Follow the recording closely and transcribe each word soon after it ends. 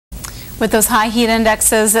With those high heat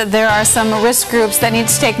indexes, there are some risk groups that need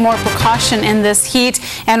to take more precaution in this heat,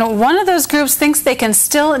 and one of those groups thinks they can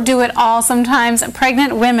still do it all. Sometimes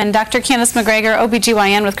pregnant women. Dr. Candace McGregor,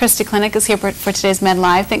 OBGYN with Christie Clinic, is here for today's Med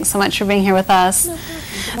Live. Thanks so much for being here with us.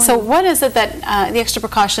 So what is it that the extra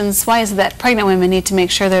precautions, why is it that pregnant women need to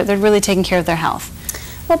make sure they're really taking care of their health?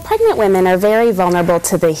 Well, pregnant women are very vulnerable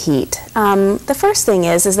to the heat. The first thing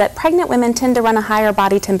is that pregnant women tend to run a higher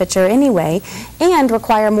body temperature anyway and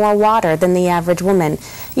require more water than the average woman.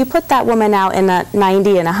 You put that woman out in a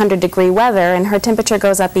 90 and 100-degree weather and her temperature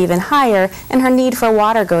goes up even higher and her need for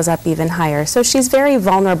water goes up even higher. So she's very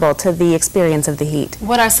vulnerable to the experience of the heat.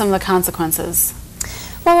 What are some of the consequences?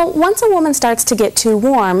 Well, once a woman starts to get too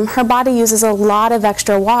warm, her body uses a lot of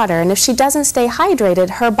extra water, and if she doesn't stay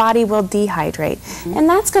hydrated, her body will dehydrate. And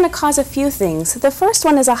that's going to cause a few things. The first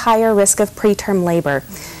one is a higher risk of preterm labor.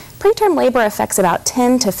 Preterm labor affects about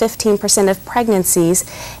 10 to 15% of pregnancies,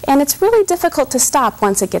 and it's really difficult to stop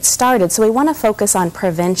once it gets started, so we want to focus on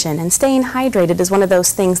prevention, and staying hydrated is one of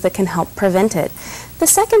those things that can help prevent it. The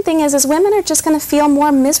second thing is women are just going to feel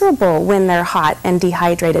more miserable when they're hot and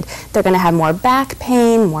dehydrated. They're going to have more back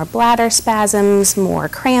pain, more bladder spasms, more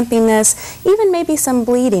crampiness, even maybe some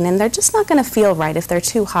bleeding, and they're just not going to feel right if they're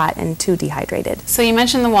too hot and too dehydrated. So you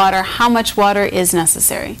mentioned the water. How much water is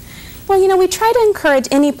necessary? Well, you know, we try to encourage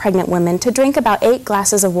any pregnant women to drink about 8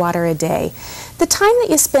 glasses of water a day. The time that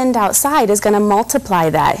you spend outside is going to multiply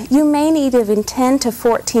that. You may need even 10 to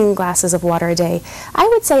 14 glasses of water a day. I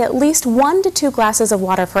would say at least 1 to 2 glasses of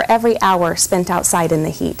water for every hour spent outside in the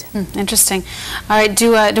heat. Interesting. All right,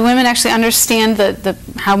 do women actually understand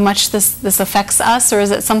how much this affects us, or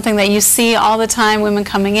is it something that you see all the time, women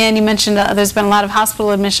coming in? You mentioned there's been a lot of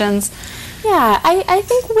hospital admissions. Yeah, I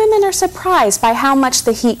think women are surprised by how much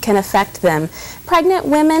the heat can affect them. Pregnant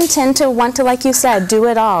women tend to want to, like you said, do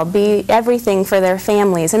it all, be everything for their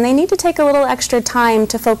families, and they need to take a little extra time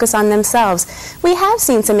to focus on themselves. We have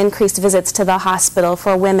seen some increased visits to the hospital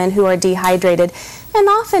for women who are dehydrated, and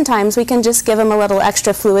oftentimes we can just give them a little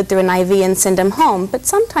extra fluid through an IV and send them home, but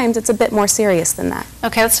sometimes it's a bit more serious than that.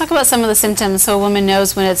 Okay, let's talk about some of the symptoms so a woman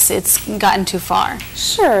knows when it's gotten too far.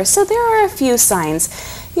 Sure, so there are a few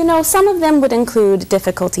signs. You know, some of them would include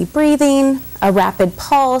difficulty breathing, a rapid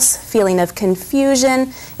pulse, feeling of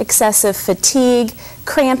confusion, excessive fatigue,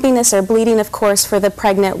 crampiness or bleeding, of course, for the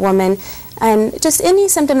pregnant woman, and just any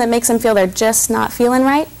symptom that makes them feel they're just not feeling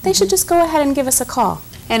right, they should just go ahead and give us a call.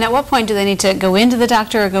 And at what point do they need to go into the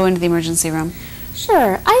doctor or go into the emergency room?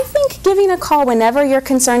 Sure. I think giving a call whenever you're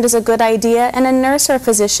concerned is a good idea, and a nurse or a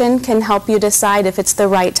physician can help you decide if it's the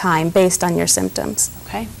right time based on your symptoms.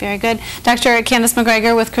 Okay, very good. Dr. Candace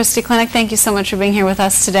McGregor with Christie Clinic, thank you so much for being here with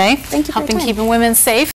us today. Thank you for your time. Helping keeping women safe.